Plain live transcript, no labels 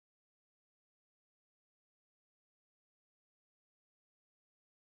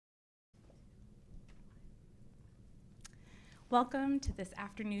Welcome to this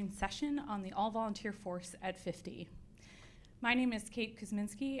afternoon session on the All-Volunteer Force at 50. My name is Kate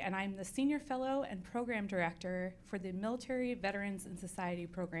Kuzminski, and I'm the Senior Fellow and Program Director for the Military Veterans and Society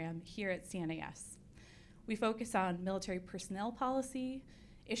Program here at CNAS. We focus on military personnel policy,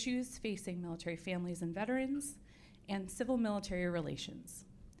 issues facing military families and veterans, and civil-military relations.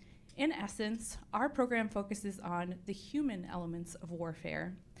 In essence, our program focuses on the human elements of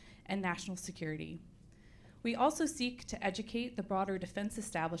warfare and national security. We also seek to educate the broader defense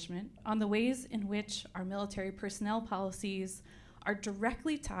establishment on the ways in which our military personnel policies are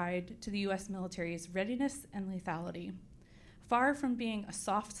directly tied to the U.S. military's readiness and lethality. Far from being a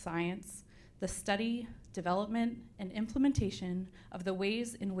soft science, the study, development, and implementation of the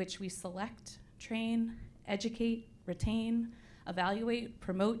ways in which we select, train, educate, retain, evaluate,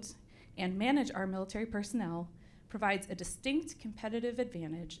 promote, and manage our military personnel provides a distinct competitive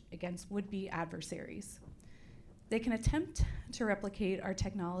advantage against would-be adversaries. They can attempt to replicate our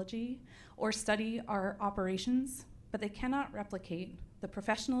technology or study our operations, but they cannot replicate the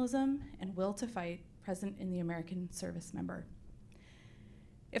professionalism and will to fight present in the American service member.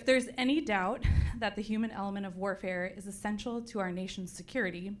 If there's any doubt that the human element of warfare is essential to our nation's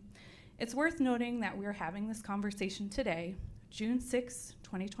security, it's worth noting that we're having this conversation today, June 6,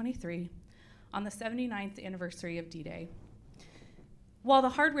 2023, on the 79th anniversary of D-Day. While the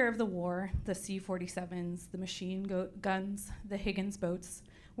hardware of the war, the C-47s, the machine guns, the Higgins boats,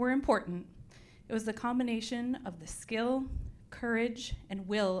 were important, it was the combination of the skill, courage, and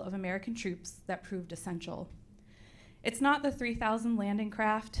will of American troops that proved essential. It's not the 3,000 landing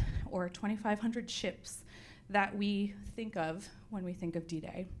craft or 2,500 ships that we think of when we think of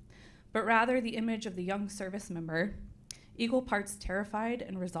D-Day, but rather the image of the young service member, equal parts terrified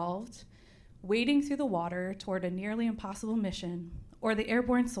and resolved, wading through the water toward a nearly impossible mission, or the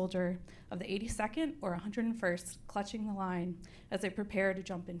airborne soldier of the 82nd or 101st clutching the line as they prepare to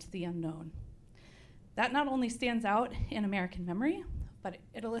jump into the unknown. That not only stands out in American memory, but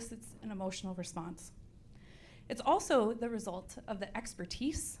it elicits an emotional response. It's also the result of the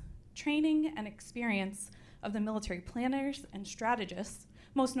expertise, training, and experience of the military planners and strategists,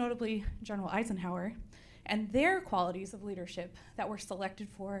 most notably General Eisenhower, and their qualities of leadership that were selected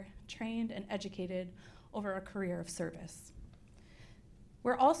for, trained, and educated over a career of service.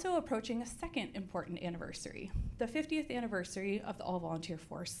 We're also approaching a second important anniversary, the 50th anniversary of the All-Volunteer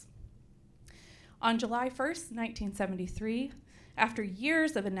Force. On July 1st, 1973, after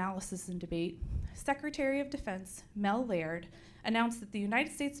years of analysis and debate, Secretary of Defense Mel Laird announced that the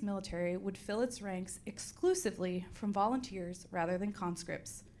United States military would fill its ranks exclusively from volunteers rather than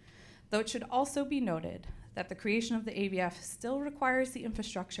conscripts, though it should also be noted that the creation of the AVF still requires the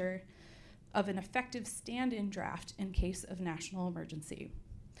infrastructure of an effective stand-in draft in case of national emergency.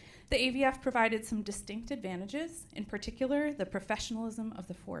 The AVF provided some distinct advantages, in particular the professionalism of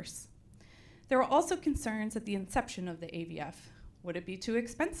the force. There were also concerns at the inception of the AVF. Would it be too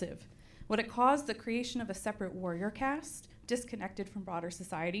expensive? Would it cause the creation of a separate warrior caste, disconnected from broader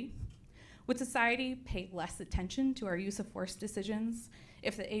society? Would society pay less attention to our use of force decisions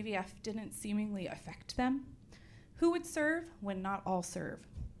if the AVF didn't seemingly affect them? Who would serve when not all serve?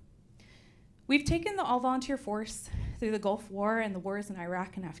 We've taken the all-volunteer force through the Gulf War and the wars in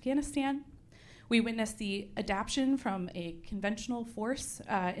Iraq and Afghanistan. We witnessed the adaptation from a conventional force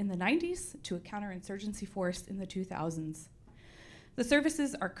in the 90s to a counterinsurgency force in the 2000s. The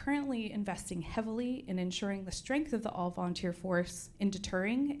services are currently investing heavily in ensuring the strength of the all-volunteer force in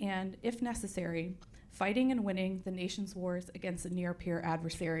deterring and, if necessary, fighting and winning the nation's wars against a near-peer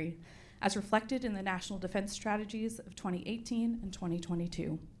adversary, as reflected in the National Defense Strategies of 2018 and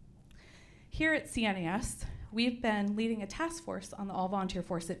 2022. Here at CNAS, we've been leading a task force on the All-Volunteer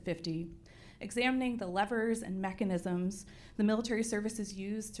Force at 50, examining the levers and mechanisms the military services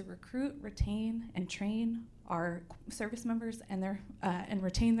use to recruit, retain, and train our service members and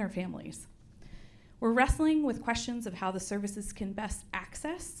retain their families. We're wrestling with questions of how the services can best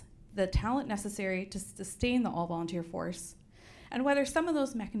access the talent necessary to sustain the all-volunteer force, and whether some of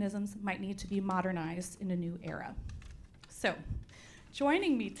those mechanisms might need to be modernized in a new era. So,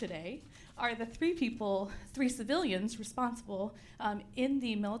 joining me today are the three civilians responsible in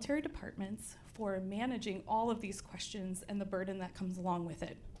the military departments for managing all of these questions and the burden that comes along with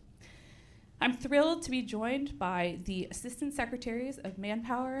it. I'm thrilled to be joined by the Assistant Secretaries of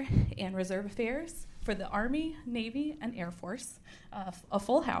Manpower and Reserve Affairs for the Army, Navy, and Air Force, a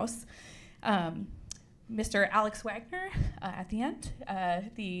full house. Mr. Alex Wagner at the end,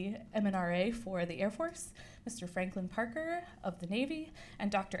 the MNRA for the Air Force, Mr. Franklin Parker of the Navy, and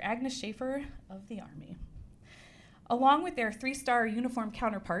Dr. Agnes Schaefer of the Army. Along with their three-star uniform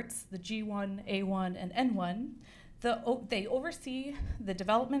counterparts, the G1, A1, and N1, They oversee the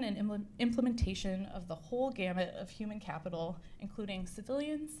development and implementation of the whole gamut of human capital, including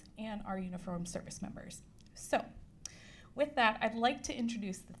civilians and our uniformed service members. So, with that, I'd like to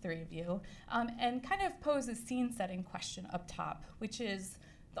introduce the three of you and kind of pose a scene-setting question up top, which is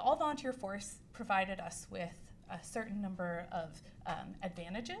the all-volunteer force provided us with a certain number of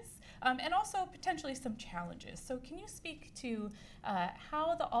advantages and also potentially some challenges. So can you speak to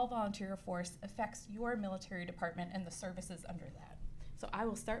how the all-volunteer force affects your military department and the services under that? So I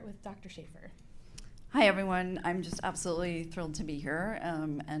will start with Dr. Schaefer. Hi, everyone. I'm just absolutely thrilled to be here,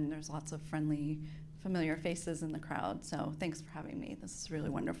 and there's lots of friendly, familiar faces in the crowd, so thanks for having me. This is really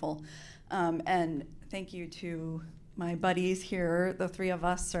wonderful. And thank you to my buddies here. The three of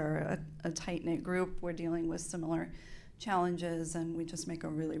us are a tight-knit group. We're dealing with similar challenges, and we just make a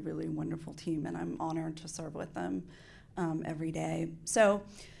really, really wonderful team, and I'm honored to serve with them every day. So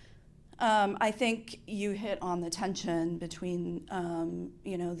I think you hit on the tension between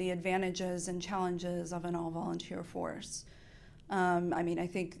the advantages and challenges of an all-volunteer force. I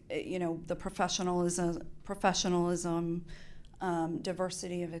think the professionalism,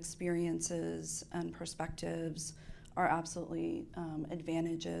 diversity of experiences and perspectives are absolutely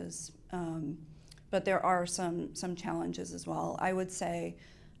advantages, but there are some challenges as well. I would say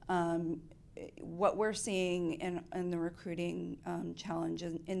what we're seeing in the recruiting challenge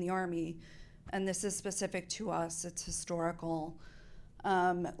in the Army, and this is specific to us, it's historical.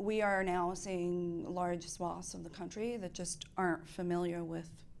 We are now seeing large swaths of the country that just aren't familiar with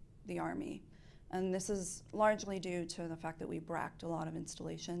the Army. And this is largely due to the fact that we bracked a lot of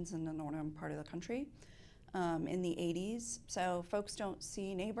installations in the northern part of the country in the 80s. So folks don't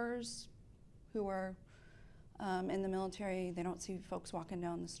see neighbors who are in the military. They don't see folks walking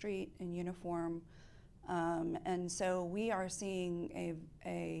down the street in uniform. And so we are seeing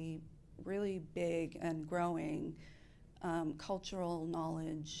a really big and growing cultural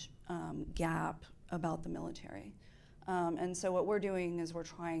knowledge gap about the military. And so what we're doing is we're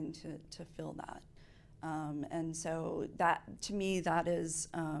trying to fill that. And so that, to me, that is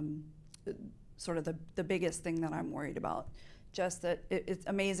sort of the biggest thing that I'm worried about. Just that it's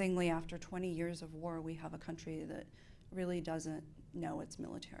amazingly, after 20 years of war, we have a country that really doesn't know its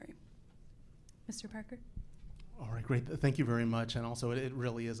military. Mr. Parker? All right, great. Thank you very much. And also, it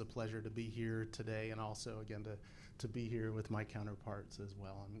really is a pleasure to be here today, and also, again, to be here with my counterparts as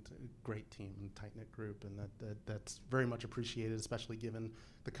well. And it's a great team and tight-knit group, and that's very much appreciated, especially given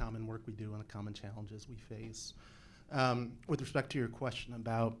the common work we do and the common challenges we face. With respect to your question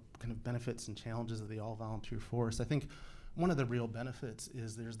about kind of benefits and challenges of the all-volunteer force, I think one of the real benefits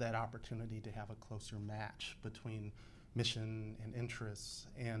is there's that opportunity to have a closer match between mission and interests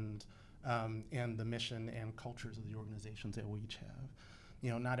and the mission and cultures of the organizations that we each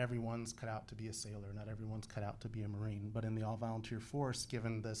have. Not everyone's cut out to be a sailor, not everyone's cut out to be a Marine, but in the all-volunteer force,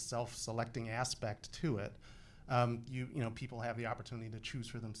 given the self-selecting aspect to it, people have the opportunity to choose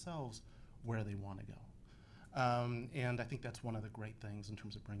for themselves where they want to go. And I think that's one of the great things in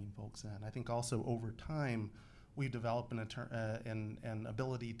terms of bringing folks in. I think also over time, we've developed an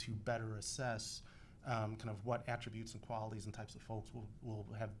ability to better assess kind of what attributes and qualities and types of folks will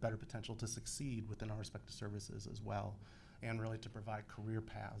have better potential to succeed within our respective services as well, and really to provide career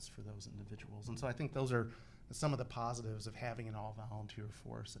paths for those individuals. And so I think those are some of the positives of having an all-volunteer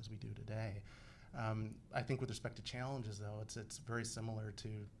force as we do today. I think with respect to challenges, though, it's very similar to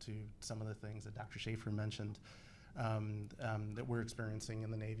some of the things that Dr. Schaefer mentioned that we're experiencing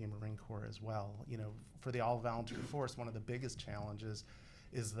in the Navy and Marine Corps as well. For the all-volunteer force, one of the biggest challenges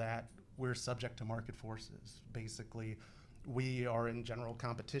is that we're subject to market forces. Basically, we are in general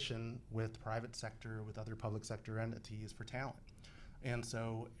competition with private sector, with other public sector entities for talent. And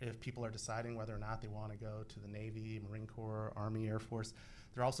so if people are deciding whether or not they want to go to the Navy, Marine Corps, Army, Air Force,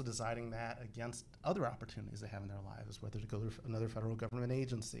 they're also deciding that against other opportunities they have in their lives, whether to go to another federal government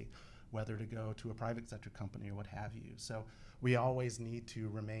agency, whether to go to a private sector company or what have you. So we always need to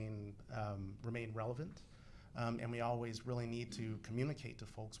remain relevant, and we always really need to communicate to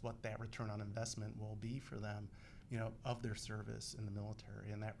folks what that return on investment will be for them, of their service in the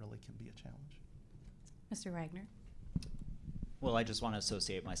military, and that really can be a challenge. Mr. Wagner? Well, I just want to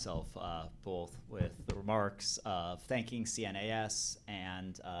associate myself both with the remarks of thanking CNAS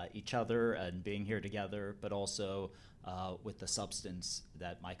and each other and being here together, but also with the substance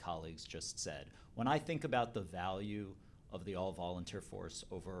that my colleagues just said. When I think about the value of the all-volunteer force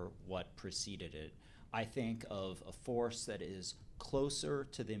over what preceded it, I think of a force that is closer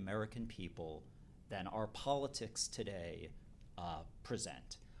to the American people than our politics today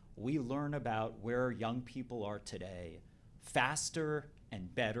present. We learn about where young people are today faster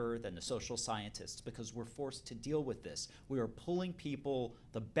and better than the social scientists because we're forced to deal with this. We are pulling people,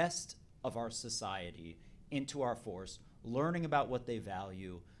 the best of our society, into our force, learning about what they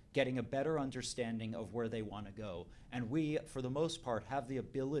value, getting a better understanding of where they want to go. And we, for the most part, have the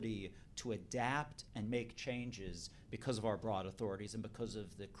ability to adapt and make changes because of our broad authorities and because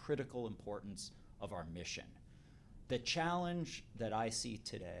of the critical importance of our mission. The challenge that I see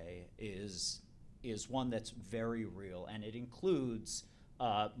today is one that's very real, and it includes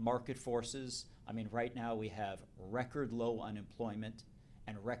market forces. I mean, right now we have record low unemployment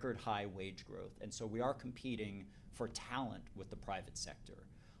and record high wage growth, and so we are competing for talent with the private sector.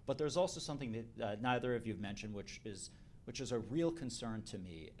 But there's also something that neither of you have mentioned, which is a real concern to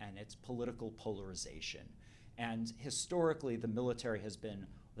me, and it's political polarization. And historically, the military has been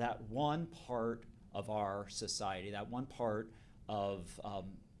that one part of our society, that one part of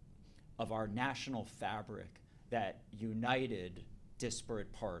our national fabric that united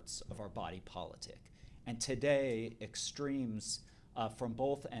disparate parts of our body politic. And today, extremes from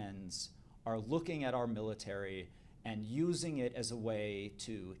both ends are looking at our military and using it as a way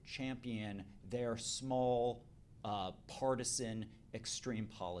to champion their small partisan extreme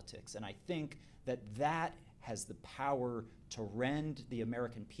politics. And I think that has the power to rend the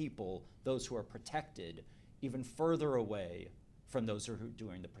American people, those who are protected, even further away from those who are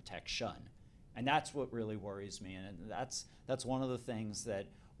doing the protection. And that's what really worries me, and that's one of the things that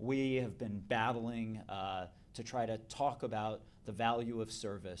we have been battling to try to talk about the value of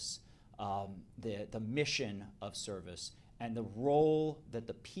service, the mission of service, and the role that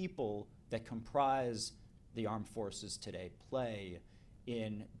the people that comprise the armed forces today play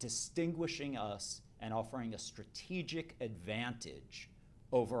in distinguishing us and offering a strategic advantage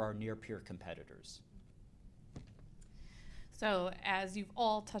over our near-peer competitors. So as you've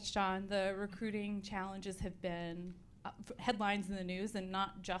all touched on, the recruiting challenges have been headlines in the news, and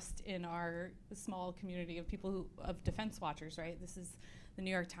not just in our small community of people of defense watchers, right? This is the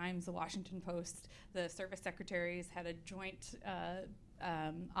New York Times, the Washington Post, the service secretaries had a joint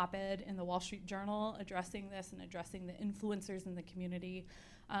op-ed in the Wall Street Journal addressing this and addressing the influencers in the community.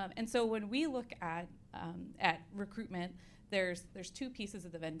 And so when we look at recruitment, there's two pieces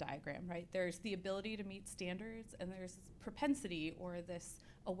of the Venn diagram, right? There's the ability to meet standards, and there's propensity, or this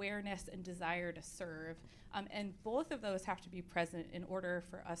awareness and desire to serve. And both of those have to be present in order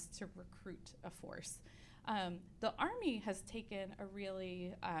for us to recruit a force. The Army has taken a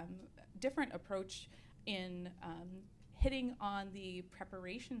really different approach in hitting on the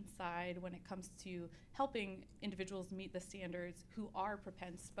preparation side when it comes to helping individuals meet the standards who are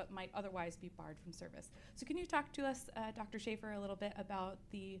propense but might otherwise be barred from service. So can you talk to us, Dr. Schaefer, a little bit about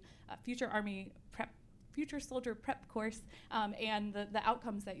the Future Soldier Prep course and the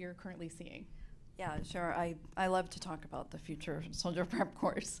outcomes that you're currently seeing? Yeah, sure. I love to talk about the Future Soldier Prep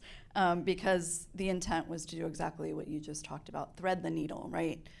course because the intent was to do exactly what you just talked about, thread the needle,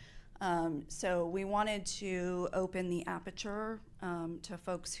 right? So we wanted to open the aperture to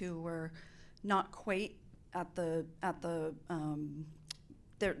folks who were not quite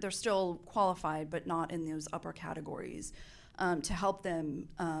they're still qualified, but not in those upper categories, to help them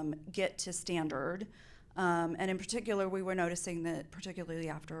get to standard. And in particular, we were noticing that particularly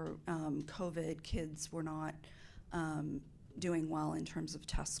after COVID, kids were not doing well in terms of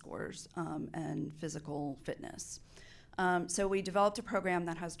test scores and physical fitness. So we developed a program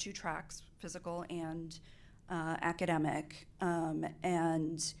that has two tracks, physical and academic.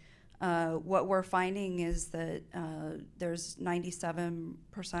 And what we're finding is that there's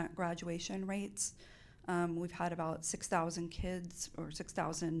 97% graduation rates. We've had about 6,000 kids or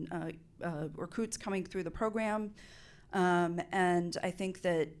 6,000 recruits coming through the program. And I think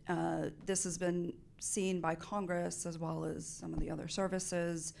that this has been seen by Congress as well as some of the other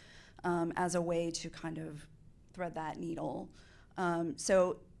services as a way to kind of thread that needle.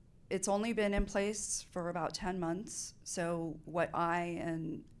 So it's only been in place for about 10 months. So what I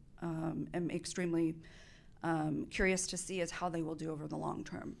am extremely curious to see is how they will do over the long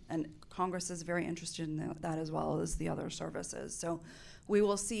term. And Congress is very interested in that as well as the other services. So we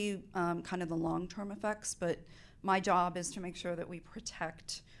will see kind of the long-term effects, but my job is to make sure that we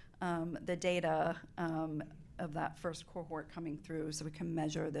protect the data of that first cohort coming through so we can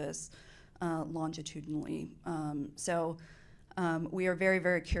measure this longitudinally. So we are very,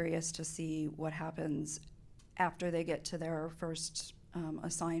 very curious to see what happens after they get to their first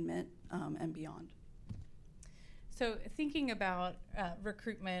assignment and beyond. So thinking about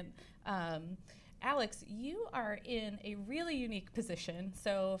recruitment, Alex, you are in a really unique position.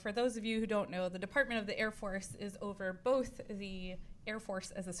 So for those of you who don't know, the Department of the Air Force is over both the Air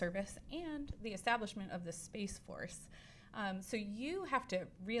Force as a service and the establishment of the Space Force. So you have to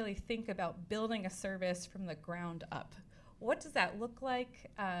really think about building a service from the ground up. What does that look like,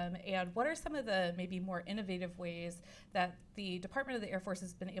 and what are some of the maybe more innovative ways that the Department of the Air Force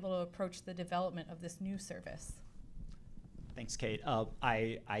has been able to approach the development of this new service? Thanks, Kate.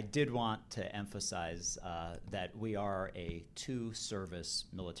 I did want to emphasize that we are a two-service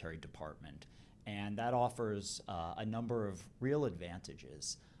military department, and that offers a number of real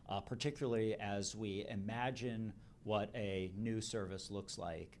advantages, particularly as we imagine what a new service looks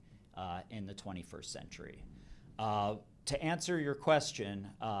like in the 21st century. To answer your question,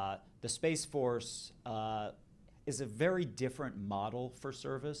 the Space Force is a very different model for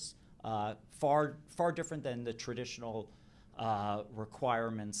service, far different than the traditional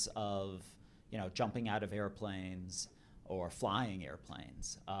requirements of, jumping out of airplanes or flying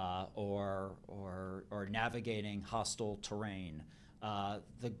airplanes or navigating hostile terrain.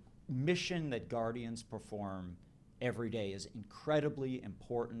 The mission that Guardians perform every day is incredibly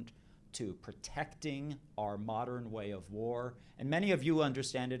important to protecting our modern way of war. And many of you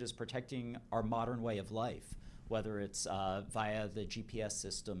understand it as protecting our modern way of life, whether it's via the GPS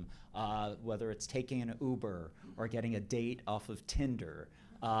system, whether it's taking an Uber or getting a date off of Tinder.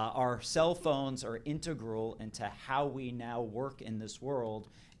 Our cell phones are integral into how we now work in this world.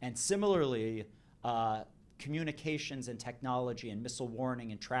 And similarly, communications and technology and missile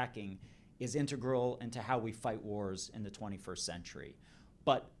warning and tracking is integral into how we fight wars in the 21st century.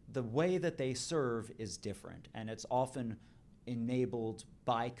 But the way that they serve is different, and it's often enabled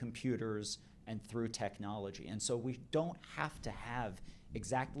by computers and through technology. And so we don't have to have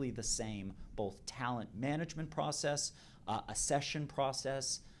exactly the same both talent management process, accession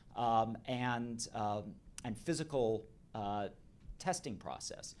process, and physical testing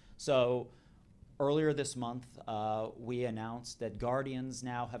process. So earlier this month, we announced that Guardians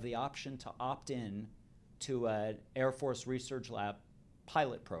now have the option to opt in to an Air Force Research Lab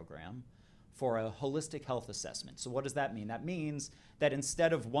pilot program for a holistic health assessment. So what does that mean? That means that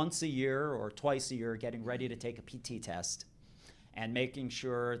instead of once a year or twice a year getting ready to take a PT test and making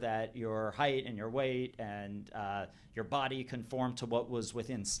sure that your height and your weight and your body conform to what was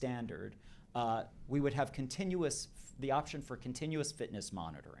within standard, we would have the option for continuous fitness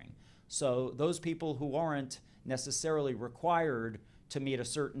monitoring. So those people who aren't necessarily required to meet a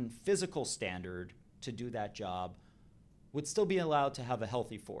certain physical standard to do that job would still be allowed to have a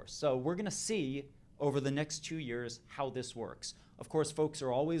healthy force. So we're going to see over the next 2 years how this works. Of course, folks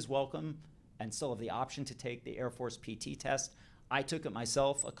are always welcome and still have the option to take the Air Force PT test. I took it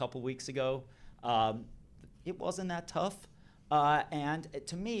myself a couple weeks ago. It wasn't that tough, and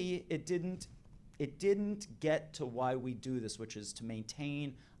to me, it didn't get to why we do this, which is to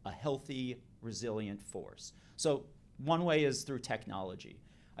maintain a healthy, resilient force. So one way is through technology.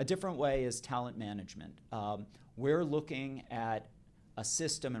 A different way is talent management. We're looking at a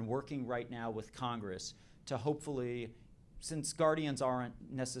system and working right now with Congress to hopefully, since Guardians aren't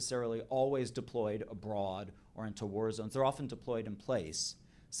necessarily always deployed abroad or into war zones, they're often deployed in place,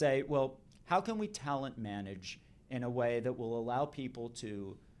 say, well, how can we talent manage in a way that will allow people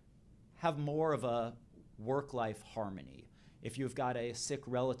to have more of a work-life harmony? If you've got a sick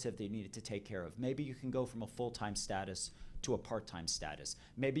relative that you need to take care of, maybe you can go from a full-time status to a part-time status.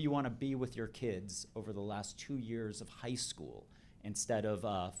 Maybe you want to be with your kids over the last 2 years of high school instead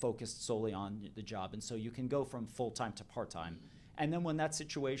of focused solely on the job. And so you can go from full-time to part-time. And then when that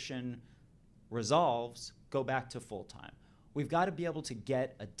situation resolves, go back to full-time. We've got to be able to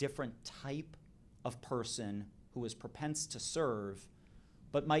get a different type of person who is propense to serve,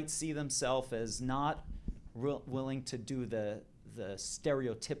 but might see themselves as not willing to do the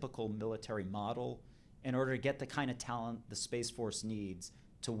stereotypical military model in order to get the kind of talent the Space Force needs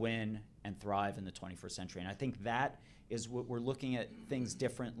to win and thrive in the 21st century. And I think that is what we're looking at things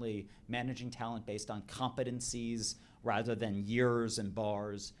differently, managing talent based on competencies rather than years and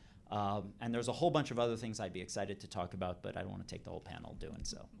bars. And there's a whole bunch of other things I'd be excited to talk about, but I don't want to take the whole panel doing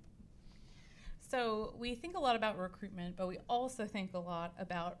so. So we think a lot about recruitment, but we also think a lot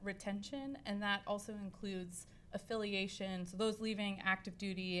about retention, and that also includes affiliation, so those leaving active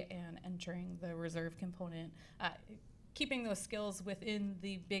duty and entering the reserve component, keeping those skills within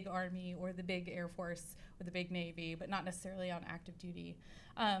the big Army or the big Air Force or the big Navy, but not necessarily on active duty.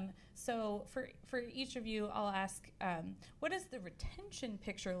 So for each of you, I'll ask, what does the retention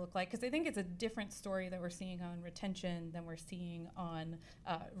picture look like? Because I think it's a different story that we're seeing on retention than we're seeing on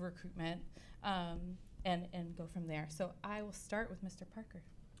recruitment, and go from there. So I will start with Mr. Parker.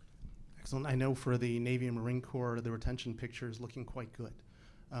 Excellent. I know for the Navy and Marine Corps, the retention picture is looking quite good.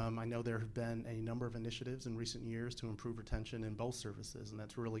 I know there have been a number of initiatives in recent years to improve retention in both services, and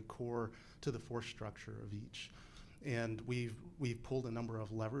that's really core to the force structure of each. And we've pulled a number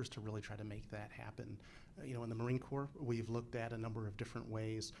of levers to really try to make that happen. In the Marine Corps, we've looked at a number of different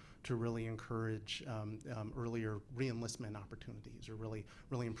ways to really encourage earlier reenlistment opportunities, or really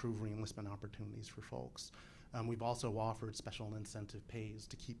improve reenlistment opportunities for folks. We've also offered special incentive pays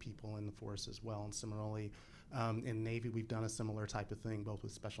to keep people in the force as well. And similarly, in Navy, we've done a similar type of thing, both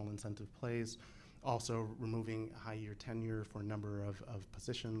with special incentive pays, also removing high year tenure for a number of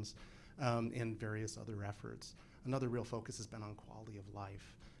positions, and various other efforts. Another real focus has been on quality of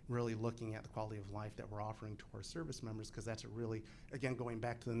life, really looking at the quality of life that we're offering to our service members, because that's a really, again, going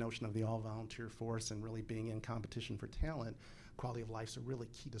back to the notion of the all-volunteer force and really being in competition for talent, quality of life is a really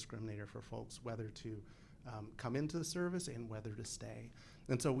key discriminator for folks, whether to come into the service and whether to stay.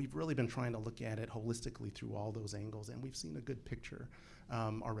 And so we've really been trying to look at it holistically through all those angles, and we've seen a good picture.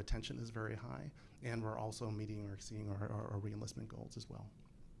 Our retention is very high, and we're also meeting or exceeding our reenlistment goals as well.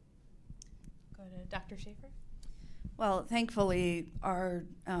 Go to Dr. Schaefer. Well, thankfully, our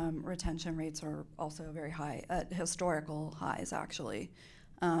retention rates are also very high, at historical highs, actually.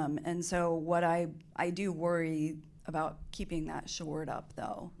 And so what I do worry about keeping that shored up,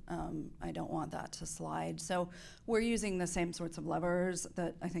 though. I don't want that to slide. So we're using the same sorts of levers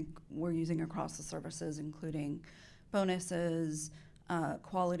that I think we're using across the services, including bonuses.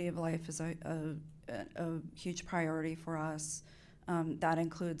 Quality of life is a huge priority for us. That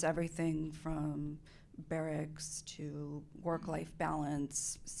includes everything from barracks to work-life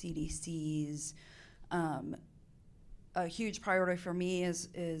balance, CDCs. A huge priority for me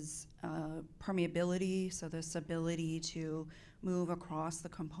is permeability, so this ability to move across the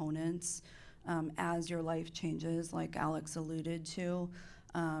components as your life changes, like Alex alluded to.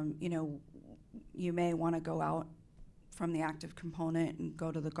 You may want to go out from the active component and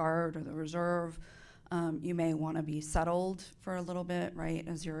go to the Guard or the Reserve. You may want to be settled for a little bit, right,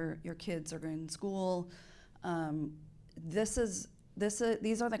 as your kids are in school. These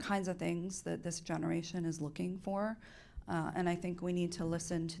are the kinds of things that this generation is looking for, and I think we need to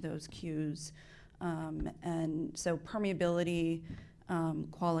listen to those cues. And so permeability,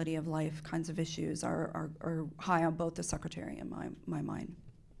 quality of life kinds of issues are high on both the Secretary and my mind.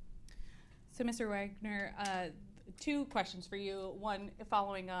 So, Mr. Wagner, two questions for you. One,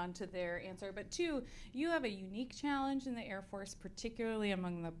 following on to their answer, but two, you have a unique challenge in the Air Force, particularly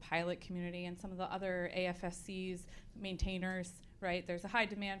among the pilot community and some of the other AFSCs, maintainers, right? There's a high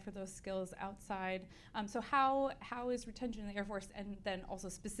demand for those skills outside. So how is retention in the Air Force, and then also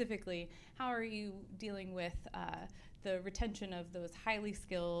specifically, how are you dealing with the retention of those highly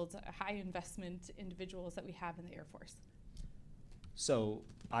skilled, high investment individuals that we have in the Air Force? So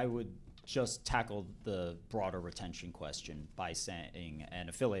I would just tackle the broader retention question by saying, and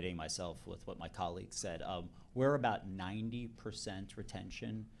affiliating myself with what my colleague said, we're about 90%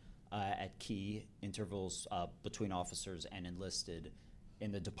 retention at key intervals between officers and enlisted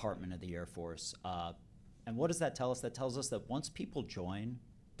in the Department of the Air Force. And what does that tell us? That tells us that once people join,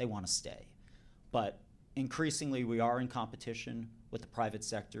 they want to stay. But increasingly, we are in competition with the private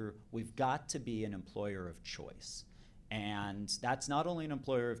sector. We've got to be an employer of choice. And that's not only an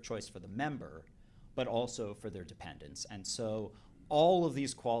employer of choice for the member, but also for their dependents. And so all of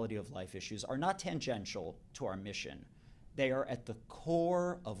these quality of life issues are not tangential to our mission. They are at the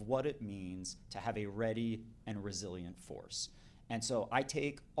core of what it means to have a ready and resilient force. And so I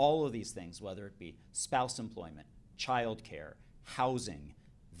take all of these things, whether it be spouse employment, childcare, housing,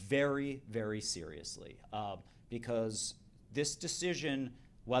 very, very seriously. Because this decision,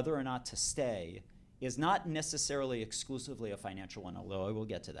 whether or not to stay, is not necessarily exclusively a financial one, although I will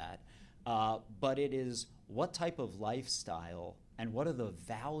get to that, but it is what type of lifestyle and what are the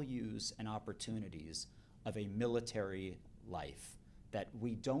values and opportunities of a military life that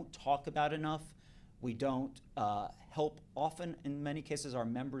we don't talk about enough. We don't help often, in many cases, our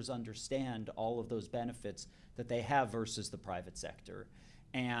members understand all of those benefits that they have versus the private sector.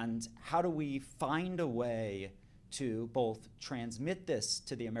 And how do we find a way to both transmit this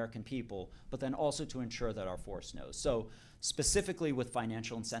to the American people, but then also to ensure that our force knows. So specifically with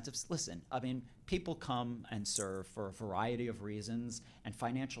financial incentives, listen, I mean, people come and serve for a variety of reasons, and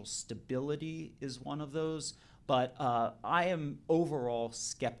financial stability is one of those. But I am overall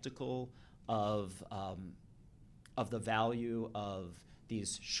skeptical of the value of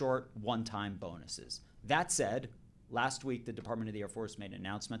these short one-time bonuses. That said, last week, the Department of the Air Force made an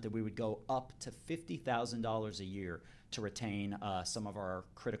announcement that we would go up to $50,000 a year to retain some of our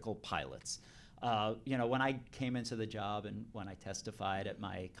critical pilots. When I came into the job and when I testified at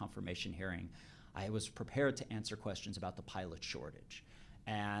my confirmation hearing, I was prepared to answer questions about the pilot shortage.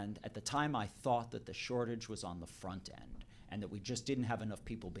 And at the time, I thought that the shortage was on the front end and that we just didn't have enough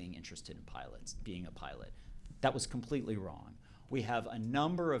people being interested in pilots, being a pilot. That was completely wrong. We have a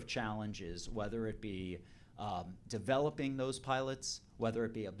number of challenges, whether it be developing those pilots, whether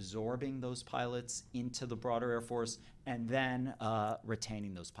it be absorbing those pilots into the broader Air Force, and then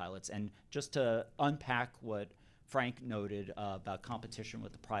retaining those pilots. And just to unpack what Frank noted about competition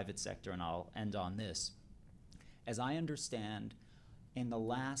with the private sector, and I'll end on this. As I understand, in the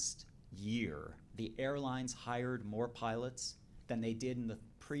last year, the airlines hired more pilots than they did in the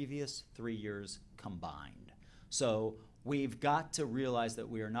previous 3 years combined. So we've got to realize that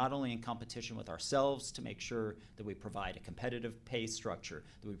we are not only in competition with ourselves to make sure that we provide a competitive pay structure,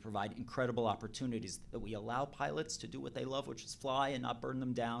 that we provide incredible opportunities, that we allow pilots to do what they love, which is fly and not burn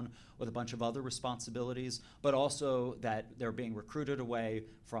them down with a bunch of other responsibilities, but also that they're being recruited away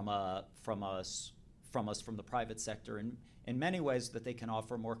from us from the private sector in many ways, that they can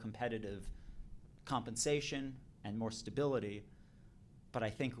offer more competitive compensation and more stability. But I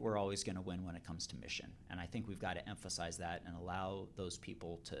think we're always going to win when it comes to mission. And I think we've got to emphasize that and allow those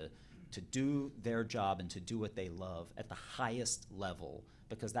people to do their job and to do what they love at the highest level,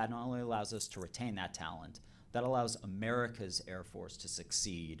 because that not only allows us to retain that talent, that allows America's Air Force to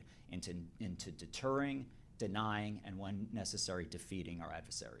succeed into deterring, denying, and when necessary, defeating our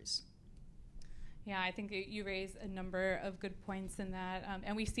adversaries. Yeah, I think you raise a number of good points in that,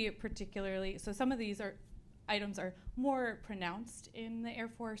 and we see it particularly. So some of these items are more pronounced in the Air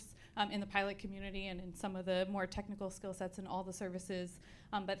Force, in the pilot community, and in some of the more technical skill sets in all the services.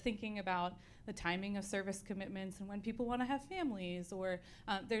 But thinking about the timing of service commitments and when people want to have families, or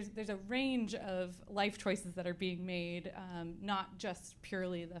there's a range of life choices that are being made, not just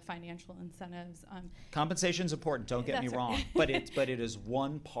purely the financial incentives. Compensation's important, don't get me That's wrong, right. but it is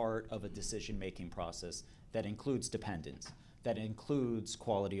one part of a decision-making process that includes dependence, that includes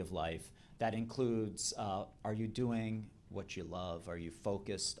quality of life, that includes, are you doing what you love? Are you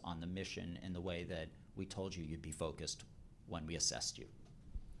focused on the mission in the way that we told you you'd be focused when we assessed you?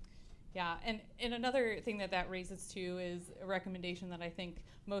 Yeah, and another thing that raises too is a recommendation that I think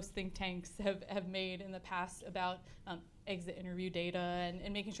most think tanks have made in the past about exit interview data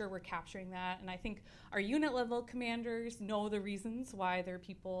and making sure we're capturing that. And I think our unit level commanders know the reasons why their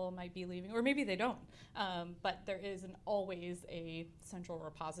people might be leaving, or maybe they don't. But there is always a central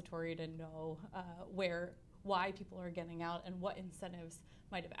repository to know why people are getting out and what incentives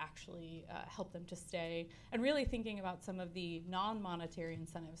might have actually helped them to stay, and really thinking about some of the non-monetary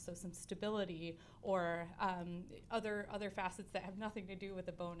incentives, so some stability or other facets that have nothing to do with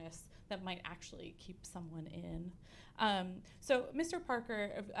a bonus that might actually keep someone in. So Mr.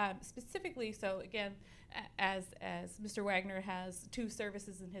 Parker, specifically, so again, as Mr. Wagner has 2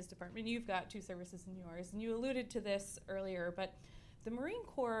 services in his department, you've got 2 services in yours, and you alluded to this earlier, but the Marine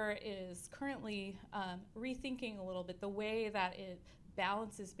Corps is currently rethinking a little bit the way that it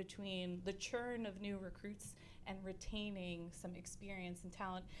balances between the churn of new recruits and retaining some experience and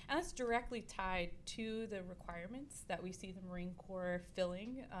talent. And that's directly tied to the requirements that we see the Marine Corps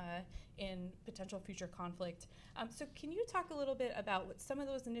filling in potential future conflict. So can you talk a little bit about what some of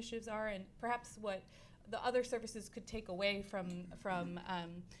those initiatives are, and perhaps what the other services could take away from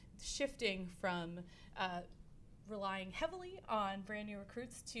shifting from relying heavily on brand new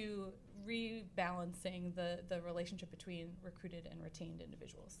recruits to rebalancing the relationship between recruited and retained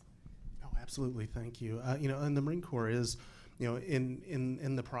individuals? Oh, absolutely. Thank you. And the Marine Corps is,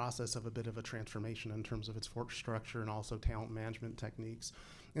 in the process of a bit of a transformation in terms of its force structure and also talent management techniques.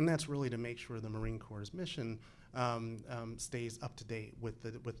 And that's really to make sure the Marine Corps' mission stays up to date with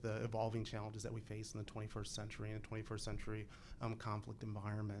the evolving challenges that we face in the 21st century and 21st century conflict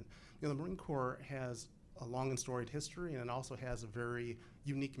environment. The Marine Corps has a long and storied history, and it also has a very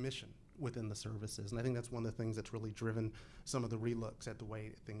unique mission within the services. And I think that's one of the things that's really driven some of the relooks at the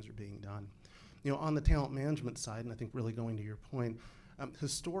way things are being done. On the talent management side, and I think really going to your point,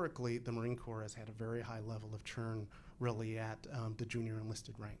 historically the Marine Corps has had a very high level of churn really at the junior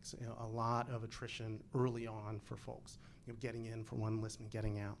enlisted ranks. A lot of attrition early on for folks, getting in for one enlistment,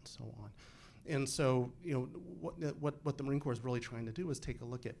 getting out, and so on. And so, what the Marine Corps is really trying to do is take a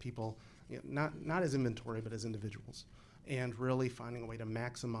look at people, not as inventory, but as individuals, and really finding a way to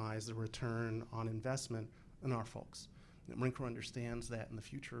maximize the return on investment in our folks. The Marine Corps understands that in the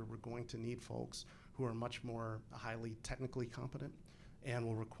future we're going to need folks who are much more highly technically competent and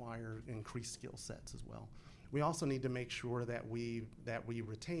will require increased skill sets as well. We also need to make sure that we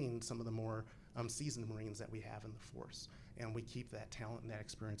retain some of the more seasoned Marines that we have in the force, and we keep that talent and that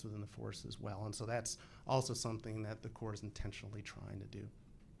experience within the force as well. And so that's also something that the Corps is intentionally trying to do.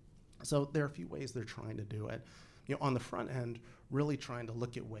 So there are a few ways they're trying to do it. on the front end, really trying to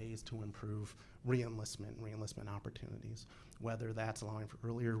look at ways to improve re-enlistment and re-enlistment opportunities, whether that's allowing for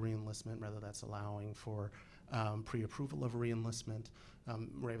earlier re-enlistment, whether that's allowing for pre-approval of re-enlistment,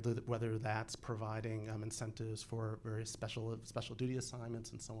 whether that's providing incentives for various special duty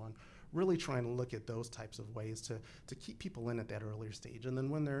assignments and so on. Really trying to look at those types of ways to keep people in at that earlier stage. And then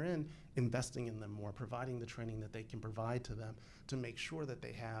when they're in, investing in them more, providing the training that they can provide to them to make sure that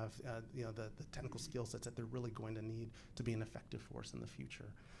they have the technical skill sets that they're really going to need to be an effective force in the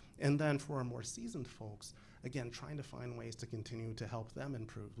future. And then for our more seasoned folks, again, trying to find ways to continue to help them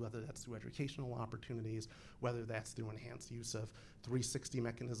improve, whether that's through educational opportunities, whether that's through enhanced use of 360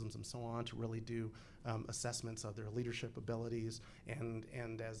 mechanisms and so on to really do assessments of their leadership abilities, and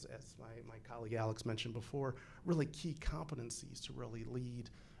as my colleague Alex mentioned before, really key competencies to really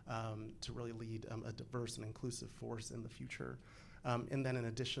lead a diverse and inclusive force in the future. And then in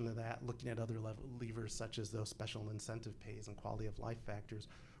addition to that, looking at other levers such as those special incentive pays and quality of life factors,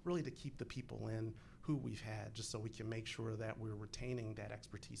 really to keep the people in who we've had, just so we can make sure that we're retaining that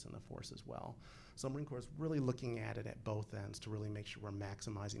expertise in the force as well. So Marine Corps is really looking at it at both ends to really make sure we're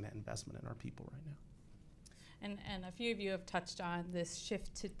maximizing that investment in our people right now. And a few of you have touched on this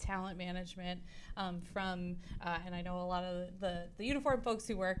shift to talent management and I know a lot of the uniform folks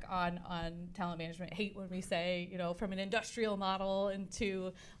who work on talent management hate when we say, from an industrial model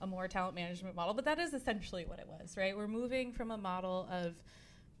into a more talent management model, but that is essentially what it was, right? We're moving from a model of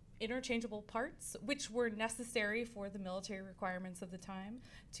interchangeable parts, which were necessary for the military requirements of the time,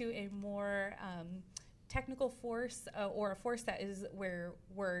 to a more technical force or a force that is where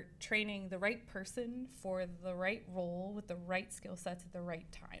we're training the right person for the right role with the right skill sets at the right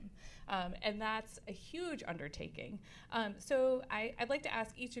time. And that's a huge undertaking. So I'd like to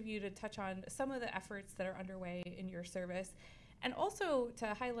ask each of you to touch on some of the efforts that are underway in your service, and also to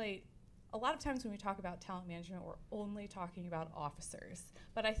highlight, a lot of times when we talk about talent management, we're only talking about officers.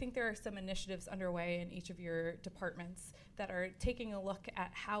 But I think there are some initiatives underway in each of your departments that are taking a look at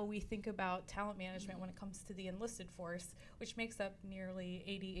how we think about talent management when it comes to the enlisted force, which makes up nearly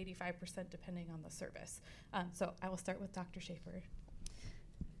 80–85% depending on the service. So I will start with Dr. Schaefer.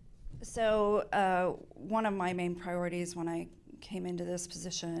 So one of my main priorities when I came into this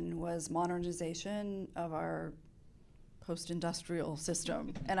position was modernization of our post-industrial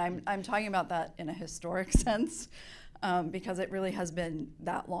system, and I'm talking about that in a historic sense, because it really has been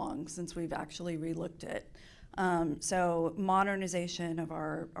that long since we've actually relooked it. So modernization of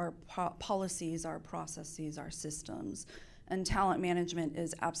our policies, our processes, our systems, and talent management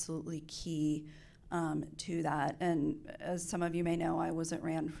is absolutely key to that. And as some of you may know, I was at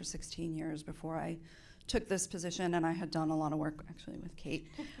RAND for 16 years before I took this position, and I had done a lot of work actually with Kate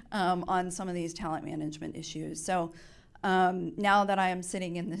on some of these talent management issues. So now that I am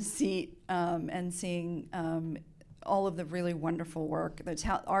sitting in this seat and seeing all of the really wonderful work,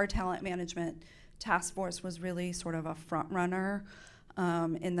 our talent management task force was really sort of a front runner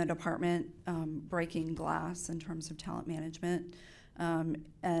in the department, breaking glass in terms of talent management,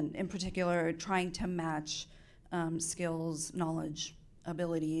 and in particular trying to match skills, knowledge,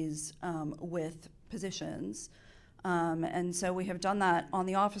 abilities with positions. And so we have done that on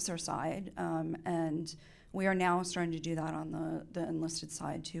the officer side, and we are now starting to do that on the enlisted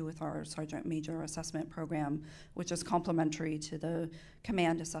side too, with our Sergeant Major Assessment Program, which is complementary to the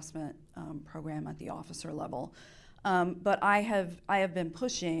Command Assessment Program at the officer level. But I have been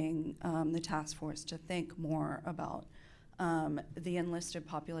pushing the task force to think more about the enlisted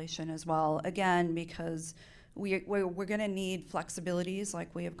population as well. Again, because we're going to need flexibilities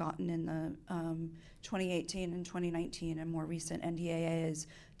like we have gotten in the 2018 and 2019 and more recent NDAAs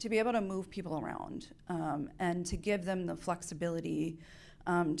to be able to move people around and to give them the flexibility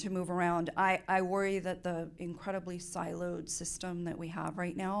to move around. I worry that the incredibly siloed system that we have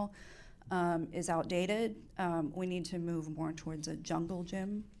right now is outdated. We need to move more towards a jungle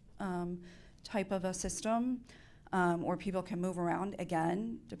gym type of a system where people can move around,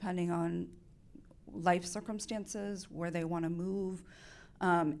 again, depending on life circumstances, where they want to move.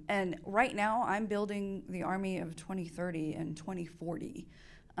 And right now, I'm building the Army of 2030 and 2040.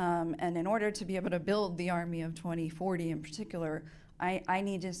 And in order to be able to build the Army of 2040 in particular, I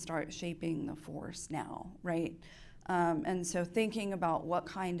need to start shaping the force now, right? And so thinking about what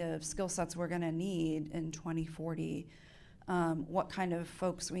kind of skill sets we're going to need in 2040, what kind of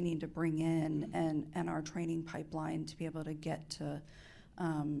folks we need to bring in, and our training pipeline to be able to get to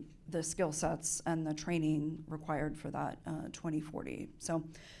the skill sets and the training required for that 2040. So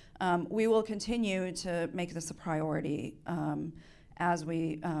we will continue to make this a priority as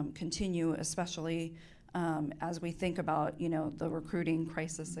we continue, especially As we think about, the recruiting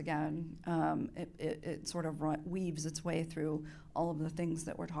crisis again, it sort of weaves its way through all of the things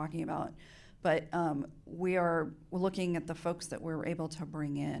that we're talking about. But we're looking at the folks that we're able to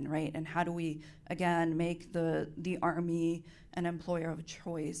bring in, right? And how do we, again, make the Army an employer of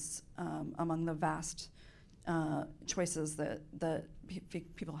choice among the vast choices that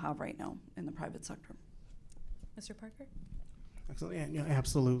people have right now in the private sector? Mr. Parker? Excellent. Yeah,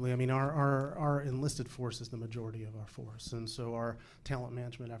 absolutely. I mean, our enlisted force is the majority of our force, and so our talent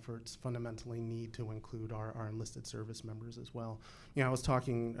management efforts fundamentally need to include our enlisted service members as well. I was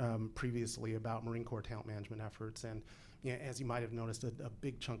talking previously about Marine Corps talent management efforts, and as you might have noticed, a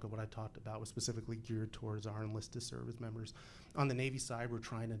big chunk of what I talked about was specifically geared towards our enlisted service members. On the Navy side, we're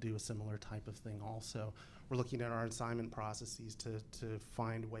trying to do a similar type of thing also. We're looking at our assignment processes to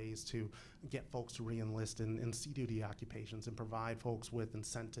find ways to get folks to re-enlist in sea duty occupations and provide folks with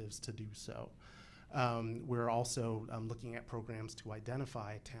incentives to do so. We're also looking at programs to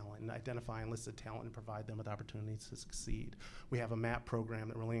identify talent and identify enlisted talent and provide them with opportunities to succeed. We have a MAP program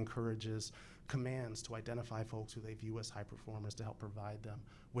that really encourages commands to identify folks who they view as high performers to help provide them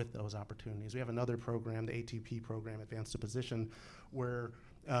with those opportunities. We have another program, the ATP program, Advanced to Position, where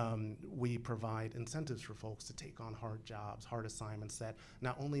we provide incentives for folks to take on hard jobs, hard assignments that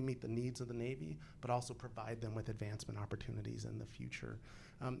not only meet the needs of the Navy, but also provide them with advancement opportunities in the future.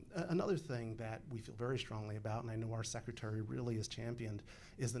 Another thing that we feel very strongly about, and I know our Secretary really has championed,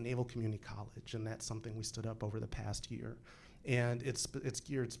 is the Naval Community College, and that's something we stood up over the past year. And it's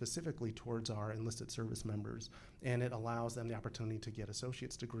geared specifically towards our enlisted service members, and it allows them the opportunity to get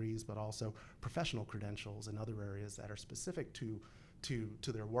associate's degrees, but also professional credentials in other areas that are specific to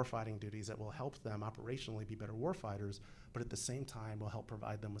their warfighting duties that will help them operationally be better warfighters, but at the same time will help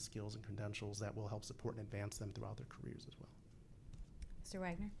provide them with skills and credentials that will help support and advance them throughout their careers as well. Mr.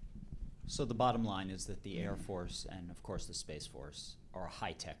 Wagner? So the bottom line is that the Air Force and, of course, the Space Force are a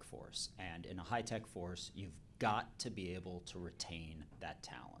high-tech force. And in a high-tech force, you've got to be able to retain that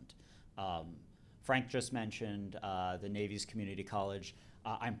talent. Frank just mentioned the Navy's community college.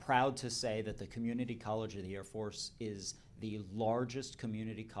 I'm proud to say that the community college of the Air Force is the largest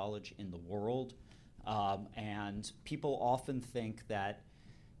community college in the world. And people often think that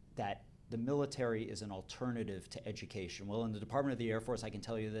the military is an alternative to education. Well, in the Department of the Air Force, I can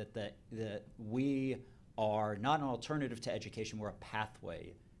tell you that we are not an alternative to education, we're a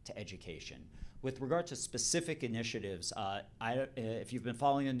pathway to education. With regard to specific initiatives, if you've been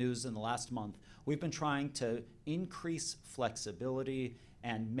following the news in the last month, we've been trying to increase flexibility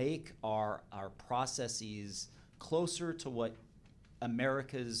and make our processes closer to what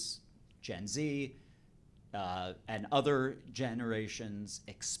America's Gen Z and other generations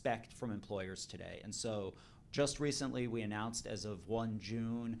expect from employers today. And so just recently we announced, as of 1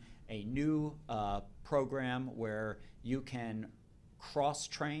 June, a new program where you can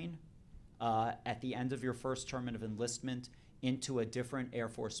cross-train at the end of your first term of enlistment into a different Air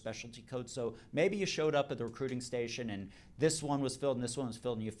Force specialty code. So maybe you showed up at the recruiting station and this one was filled and this one was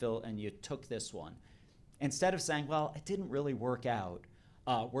filled and you took this one. Instead of saying, well, it didn't really work out,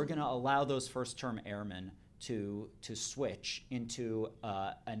 we're going to allow those first-term airmen to switch into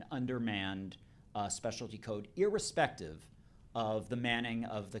an undermanned specialty code, irrespective of the manning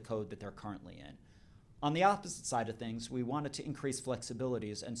of the code that they're currently in. On the opposite side of things, we wanted to increase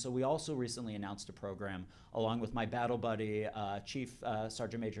flexibilities, and so we also recently announced a program, along with my battle buddy, Chief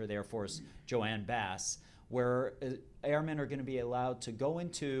Sergeant Major of the Air Force, Joanne Bass, where airmen are going to be allowed to go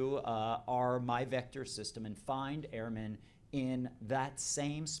into our MyVector system and find airmen in that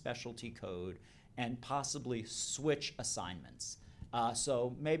same specialty code and possibly switch assignments.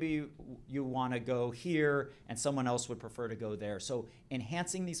 So maybe you want to go here and someone else would prefer to go there. So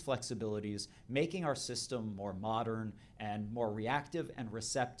enhancing these flexibilities, making our system more modern and more reactive and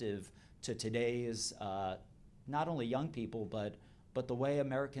receptive to today's not only young people, but the way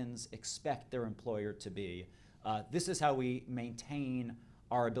Americans expect their employer to be. This is how we maintain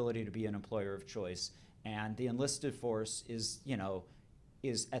our ability to be an employer of choice. And the enlisted force is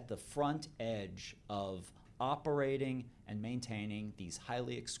at the front edge of operating and maintaining these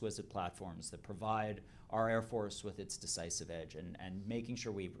highly exquisite platforms that provide our Air Force with its decisive edge, and making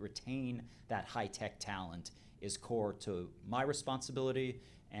sure we retain that high-tech talent is core to my responsibility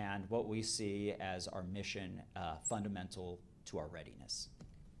and what we see as our mission, fundamental to our readiness.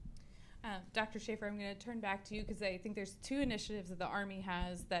 Dr. Schaefer, I'm going to turn back to you because I think there's two initiatives that the Army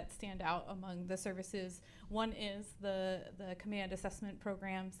has that stand out among the services. One is the command assessment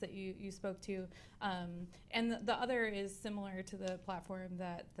programs that you spoke to, and the other is similar to the platform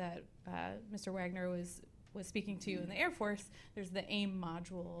that Mr. Wagner was was speaking to in the Air Force, there's the AIM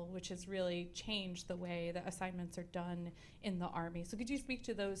module, which has really changed the way that assignments are done in the Army. So could you speak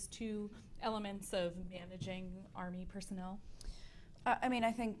to those two elements of managing Army personnel? I mean,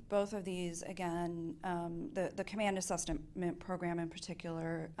 I think both of these, again, the command assessment program in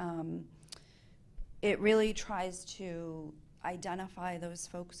particular, it really tries to identify those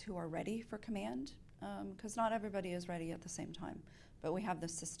folks who are ready for command, because not everybody is ready at the same time. But we have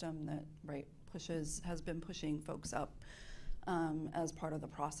this system that, right, has been pushing folks up as part of the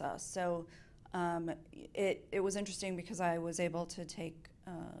process. So it was interesting because I was able to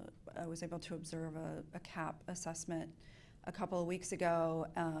observe a CAP assessment a couple of weeks ago,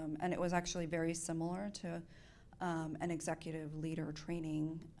 and it was actually very similar to an executive leader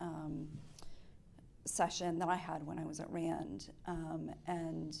training session that I had when I was at RAND.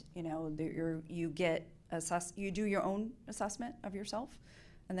 And you know, you do your own assessment of yourself,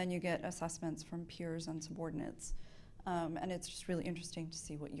 and then you get assessments from peers and subordinates. And it's just really interesting to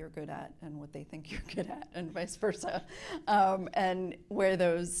see what you're good at and what they think you're good at, and vice versa, and where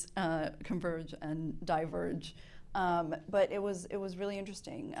those converge and diverge. But it was really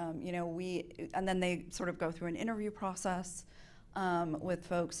interesting. You know, and then they sort of go through an interview process with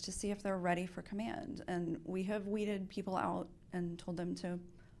folks to see if they're ready for command. And we have weeded people out and told them to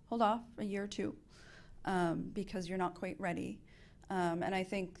hold off a year or two because you're not quite ready. And I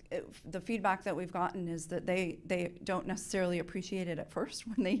think the feedback that we've gotten is that they don't necessarily appreciate it at first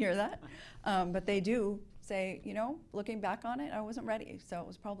when they hear that, but they do say, you know, looking back on it, I wasn't ready, so it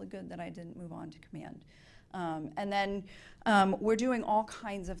was probably good that I didn't move on to command. And then we're doing all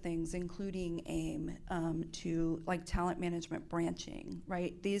kinds of things, including AIM, to like talent management branching,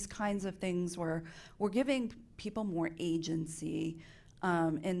 right? These kinds of things where we're giving people more agency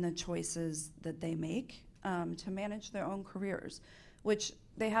in the choices that they make to manage their own careers, which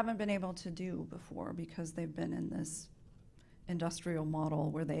they haven't been able to do before because they've been in this industrial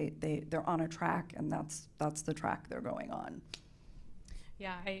model where they're on a track, and that's the track they're going on.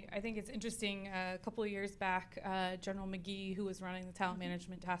 Yeah, I think it's interesting. A couple of years back, General McGee, who was running the talent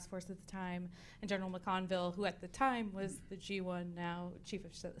management task force at the time, and General McConville, who at the time was the G1, now Chief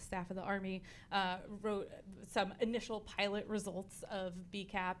of Staff of the Army, wrote some initial pilot results of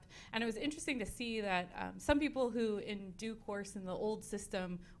BCAP. And it was interesting to see that some people who in due course in the old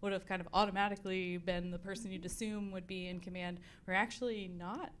system would have kind of automatically been the person you'd assume would be in command were actually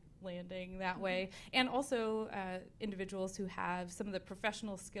not landing that way, and also individuals who have some of the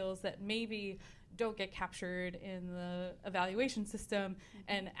professional skills that maybe don't get captured in the evaluation system,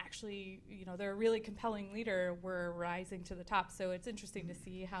 and actually, you know, they're a really compelling leader, we're rising to the top. So it's interesting to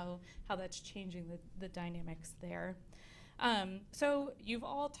see how that's changing the dynamics there. So you've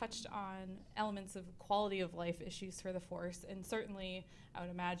all touched on elements of quality of life issues for the force, and certainly I would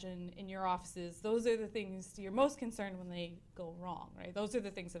imagine in your offices, those are the things you're most concerned when they go wrong, right? Those are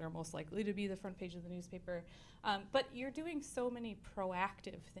the things that are most likely to be the front page of the newspaper. But you're doing so many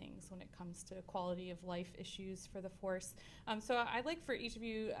proactive things when it comes to quality of life issues for the force. So I'd like for each of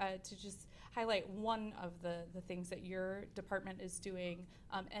you to just highlight one of the things that your department is doing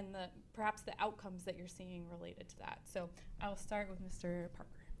and perhaps the outcomes that you're seeing related to that. So I'll start with Mr. Parker.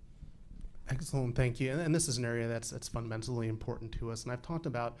 Excellent, thank you. And this is an area that's fundamentally important to us. And I've talked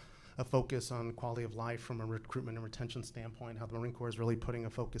about a focus on quality of life from a recruitment and retention standpoint, how the Marine Corps is really putting a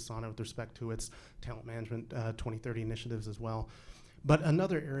focus on it with respect to its talent management 2030 initiatives as well. But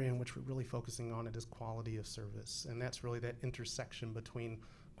another area in which we're really focusing on it is quality of service. And that's really that intersection between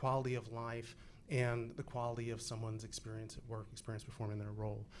quality of life and the quality of someone's experience at work, experience performing their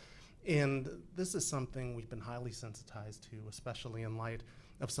role. And this is something we've been highly sensitized to, especially in light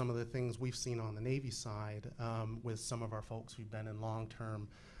of some of the things we've seen on the Navy side with some of our folks who've been in long-term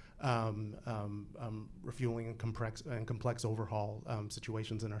refueling and complex overhaul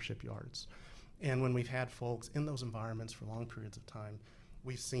situations in our shipyards. And when we've had folks in those environments for long periods of time,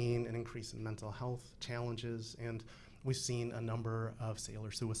 we've seen an increase in mental health challenges, and we've seen a number of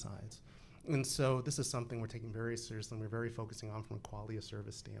sailor suicides. And so this is something we're taking very seriously, and we're very focusing on from a quality of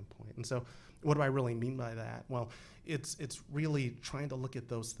service standpoint. And so what do I really mean by that? Well, it's really trying to look at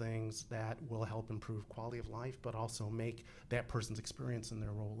those things that will help improve quality of life, but also make that person's experience in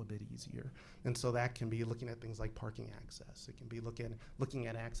their role a bit easier. And so that can be looking at things like parking access. It can be looking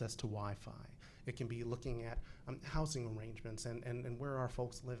at access to Wi-Fi. It can be looking at housing arrangements and where are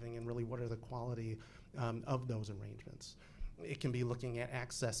folks living, and really what are the quality of those arrangements. It can be looking at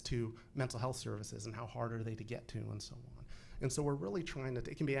access to mental health services and how hard are they to get to, and so on. And so we're really trying to,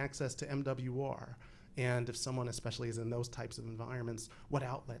 it can be access to MWR. And if someone especially is in those types of environments, what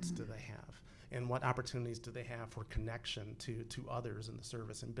outlets do they have? And what opportunities do they have for connection to others in the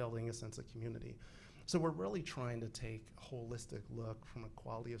service and building a sense of community? So we're really trying to take a holistic look from a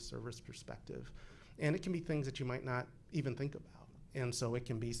quality of service perspective. And it can be things that you might not even think about. And so it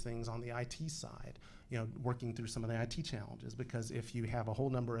can be things on the IT side, working through some of the IT challenges, because if you have a whole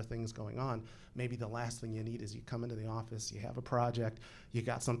number of things going on, maybe the last thing you need is you come into the office, you have a project, you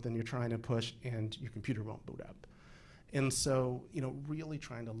got something you're trying to push, and your computer won't boot up. And so, really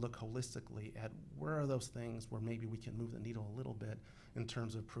trying to look holistically at where are those things where maybe we can move the needle a little bit in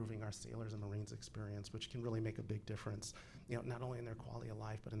terms of improving our sailors and Marines experience, which can really make a big difference, not only in their quality of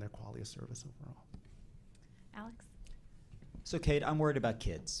life, but in their quality of service overall. Alex? So, Kate, I'm worried about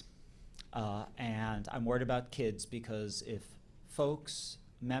kids. And I'm worried about kids because if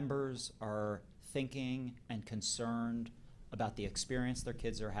members are thinking and concerned about the experience their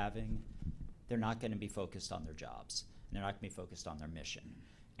kids are having, they're not going to be focused on their jobs. And they're not going to be focused on their mission.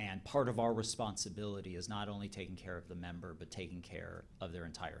 And part of our responsibility is not only taking care of the member, but taking care of their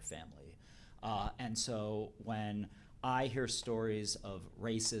entire family. And so when I hear stories of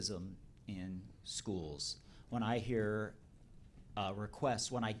racism in schools, when I hear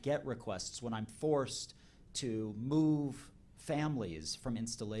requests, when I get requests, when I'm forced to move families from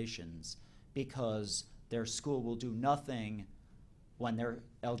installations because their school will do nothing when their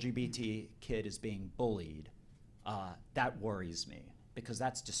LGBT kid is being bullied, that worries me, because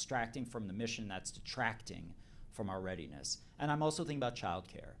that's distracting from the mission, that's detracting from our readiness. And I'm also thinking about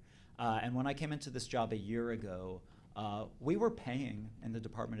childcare. And when I came into this job a year ago, we were paying in the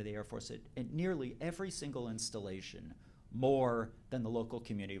Department of the Air Force at nearly every single installation more than the local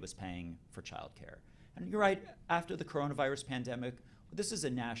community was paying for childcare. And you're right, after the coronavirus pandemic, this is a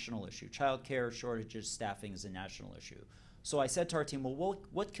national issue. Childcare shortages, staffing is a national issue. So I said to our team, well,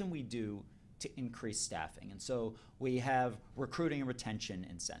 what can we do to increase staffing? And so we have recruiting and retention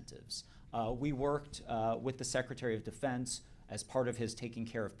incentives. We worked with the Secretary of Defense as part of his Taking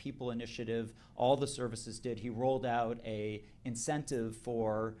Care of People initiative. All the services did. He rolled out a incentive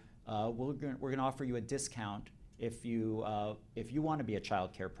for, we're going to offer you a discount if you want to be a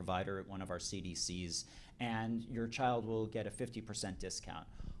child care provider at one of our CDCs, and your child will get a 50% discount.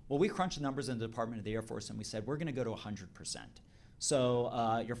 Well, we crunched the numbers in the Department of the Air Force, and we said, we're going to go to 100%.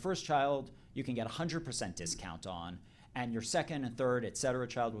 So your first child, you can get 100% discount on, and your second and third, et cetera,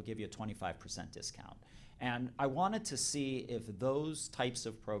 child will give you a 25% discount. And I wanted to see if those types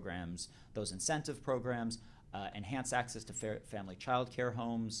of programs, those incentive programs, enhanced access to family child care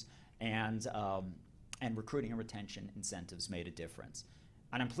homes, and recruiting and retention incentives made a difference.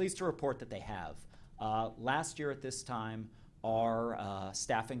 And I'm pleased to report that they have. Last year at this time, our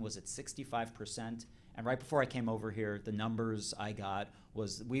staffing was at 65%, and right before I came over here, the numbers I got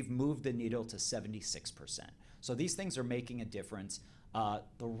was we've moved the needle to 76%. So these things are making a difference.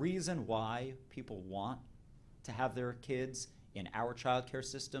 The reason why people want to have their kids in our childcare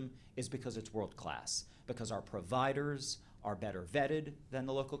system is because it's world-class, because our providers are better vetted than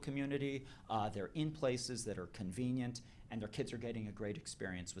the local community, they're in places that are convenient, and their kids are getting a great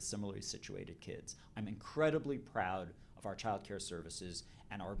experience with similarly situated kids. I'm incredibly proud of our child care services,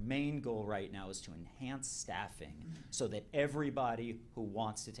 and our main goal right now is to enhance staffing so that everybody who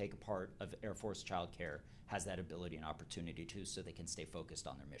wants to take a part of Air Force child care has that ability and opportunity to, so they can stay focused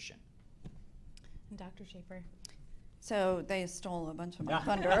on their mission. And Dr. Schaefer? So they stole a bunch of my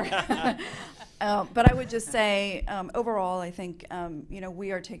thunder. But I would just say, overall, I think,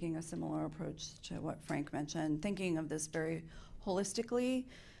 we are taking a similar approach to what Frank mentioned, thinking of this very holistically.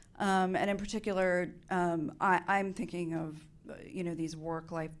 And in particular, I'm thinking of, these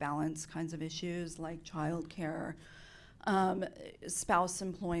work-life balance kinds of issues like childcare, spousal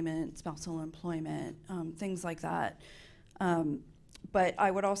employment, things like that. But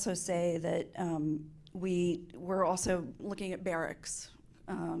I would also say that we're also looking at barracks.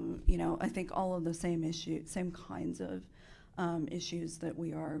 I think all of the same kinds of issues that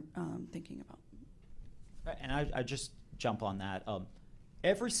we are thinking about. And I just jump on that.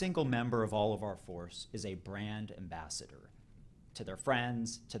 Every single member of all of our force is a brand ambassador to their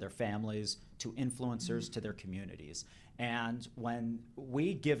friends, to their families, to influencers, to their communities. And when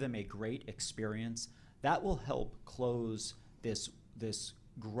we give them a great experience, that will help close this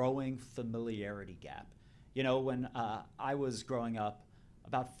growing familiarity gap. When I was growing up,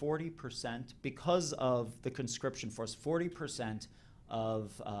 about 40%, because of the conscription force, 40%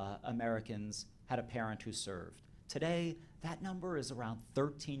 of Americans had a parent who served. Today, that number is around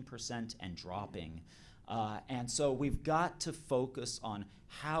 13% and dropping. And so we've got to focus on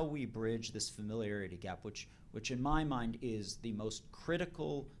how we bridge this familiarity gap, which in my mind is the most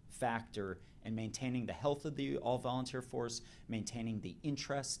critical factor in maintaining the health of the all-volunteer force, maintaining the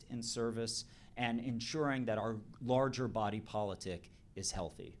interest in service, and ensuring that our larger body politic is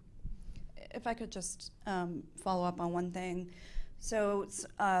healthy. if I could just follow up on one thing. So,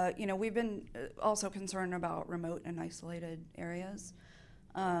 we've been also concerned about remote and isolated areas.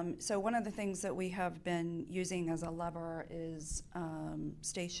 So one of the things that we have been using as a lever is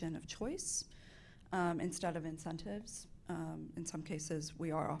station of choice instead of incentives. In some cases,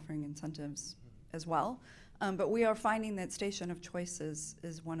 we are offering incentives as well. But we are finding that station of choice is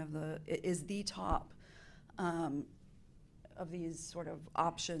the top of these sort of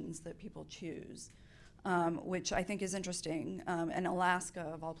options that people choose, which I think is interesting. And Alaska,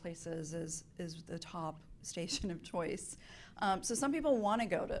 of all places, is the top station of choice. So some people want to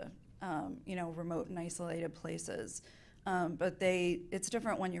go to remote and isolated places, but it's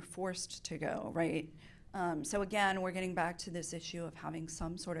different when you're forced to go, right? So again, we're getting back to this issue of having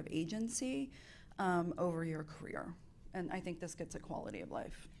some sort of agency over your career, and I think this gets at quality of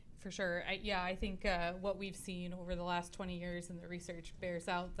life. For sure. I think what we've seen over the last 20 years in the research bears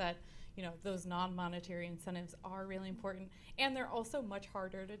out that those non-monetary incentives are really important, and they're also much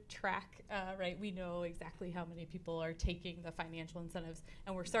harder to track, right? We know exactly how many people are taking the financial incentives,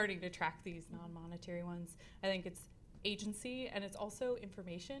 and we're starting to track these non-monetary ones. I think it's agency, and it's also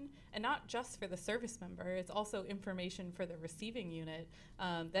information, and not just for the service member, it's also information for the receiving unit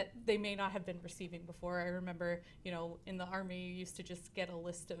that they may not have been receiving before. I remember, in the Army, you used to just get a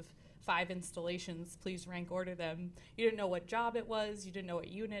list of 5 installations, please rank order them. You didn't know what job it was, you didn't know what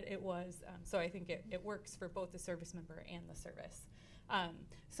unit it was, so I think it works for both the service member and the service.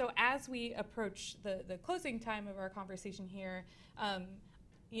 So as we approach the closing time of our conversation here,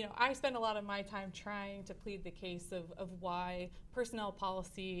 I spend a lot of my time trying to plead the case of why personnel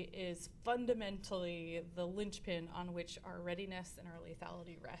policy is fundamentally the linchpin on which our readiness and our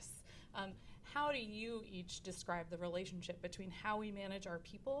lethality rests. How do you each describe the relationship between how we manage our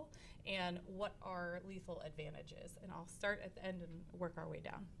people and what our lethal advantage is? And I'll start at the end and work our way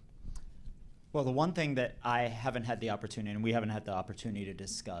down. Well, the one thing that I haven't had the opportunity, and we haven't had the opportunity to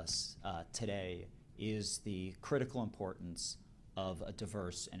discuss today, is the critical importance of a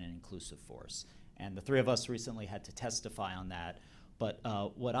diverse and an inclusive force. And the three of us recently had to testify on that. But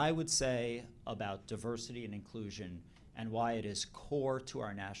what I would say about diversity and inclusion and why it is core to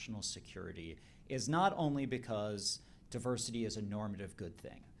our national security is not only because diversity is a normative good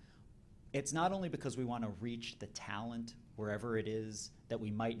thing. It's not only because we want to reach the talent wherever it is that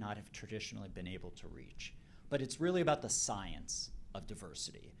we might not have traditionally been able to reach, but it's really about the science of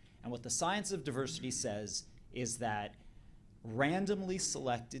diversity. And what the science of diversity says is that randomly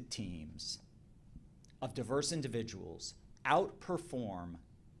selected teams of diverse individuals outperform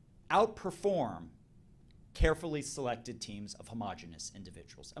carefully selected teams of homogeneous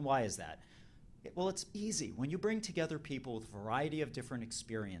individuals. And why is that? Well, it's easy. When you bring together people with a variety of different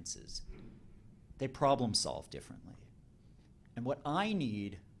experiences, they problem solve differently. And what I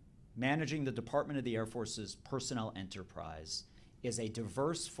need, managing the Department of the Air Force's personnel enterprise, is a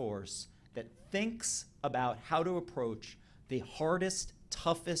diverse force that thinks about how to approach the hardest,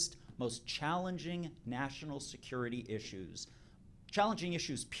 toughest, most challenging national security issues, challenging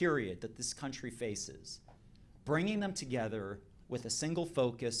issues, period, that this country faces, bringing them together with a single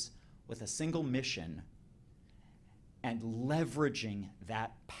focus, with a single mission, and leveraging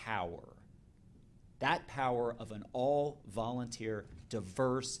that power of an all-volunteer,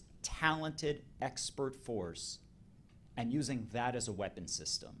 diverse, talented, expert force, and using that as a weapon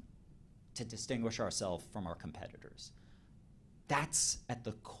system to distinguish ourselves from our competitors. That's at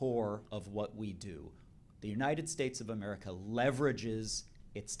the core of what we do. The United States of America leverages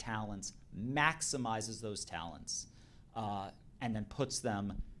its talents, maximizes those talents, and then puts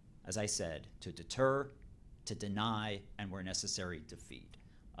them, as I said, to deter, to deny, and where necessary, defeat.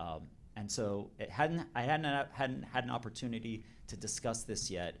 And so I hadn't had an opportunity to discuss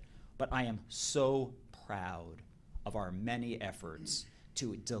this yet, but I am so proud of our many efforts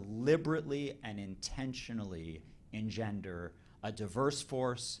to deliberately and intentionally engender a diverse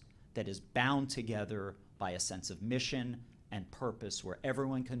force that is bound together by a sense of mission and purpose, where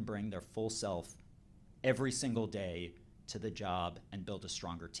everyone can bring their full self every single day to the job and build a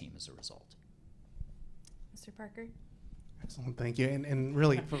stronger team as a result. Mr. Parker? Excellent, thank you. And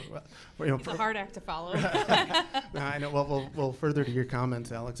really, it's a hard act to follow. No, I know. Well, further to your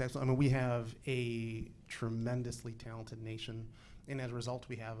comments, Alex, excellent. I mean, we have a tremendously talented nation, and as a result,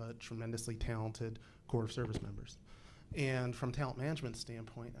 we have a tremendously talented Corps of Service members. And from talent management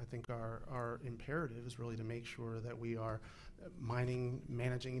standpoint, I think our imperative is really to make sure that we are managing,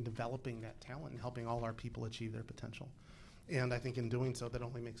 and developing that talent and helping all our people achieve their potential. And I think in doing so, that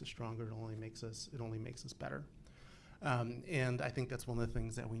only makes us stronger. It only makes us better. And I think that's one of the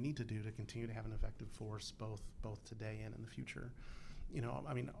things that we need to do to continue to have an effective force, both today and in the future.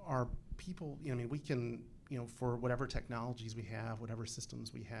 I mean, our people, I mean, we can, for whatever technologies we have, whatever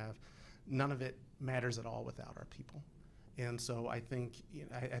systems we have, none of it matters at all without our people. And so I think,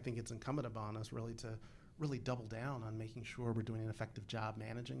 I think it's incumbent upon us really to really double down on making sure we're doing an effective job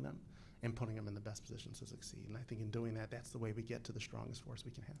managing them and putting them in the best positions to succeed. And I think in doing that, that's the way we get to the strongest force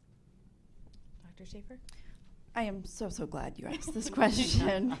we can have. Dr. Schaefer? I am so glad you asked this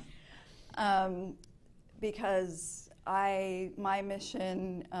question because my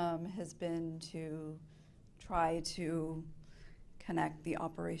mission has been to try to connect the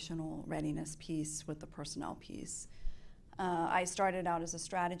operational readiness piece with the personnel piece. I started out as a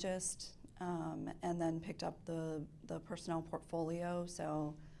strategist and then picked up the personnel portfolio.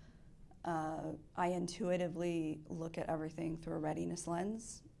 So I intuitively look at everything through a readiness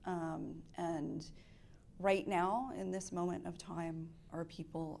lens. And right now, in this moment of time, our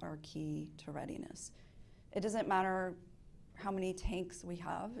people are key to readiness. It doesn't matter how many tanks we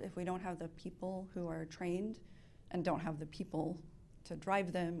have if we don't have the people who are trained and don't have the people to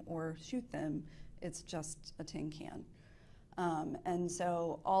drive them or shoot them, it's just a tin can. And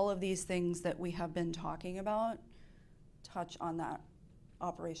so all of these things that we have been talking about touch on that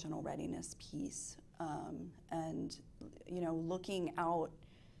operational readiness piece. And, looking out,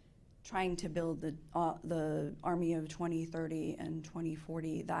 trying to build the Army of 2030 and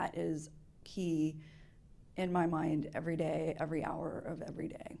 2040, that is key in my mind every day, every hour of every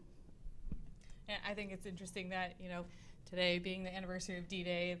day. And I think it's interesting that, today being the anniversary of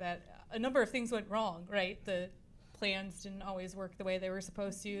D-Day, that a number of things went wrong, right? The plans didn't always work the way they were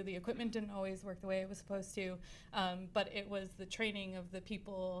supposed to. The equipment didn't always work the way it was supposed to. But it was the training of the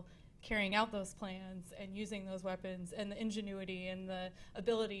people carrying out those plans and using those weapons and the ingenuity and the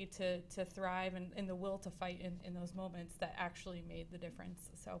ability to thrive and the will to fight in those moments that actually made the difference.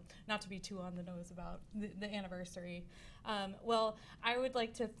 So not to be too on the nose about the anniversary. Well, I would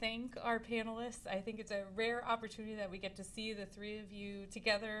like to thank our panelists. I think it's a rare opportunity that we get to see the three of you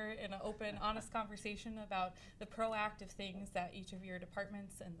together in an open, honest conversation about the proactive things that each of your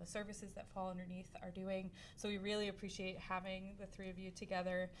departments and the services that fall underneath are doing. So we really appreciate having the three of you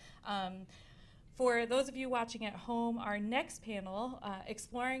together. For those of you watching at home, our next panel,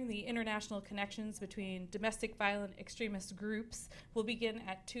 exploring the international connections between domestic violent extremist groups, will begin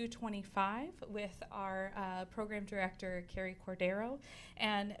at 2:25 with our program director, Carrie Cordero.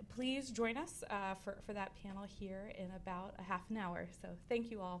 And please join us for that panel here in about a half an hour. So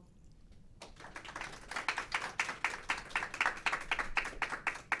thank you all.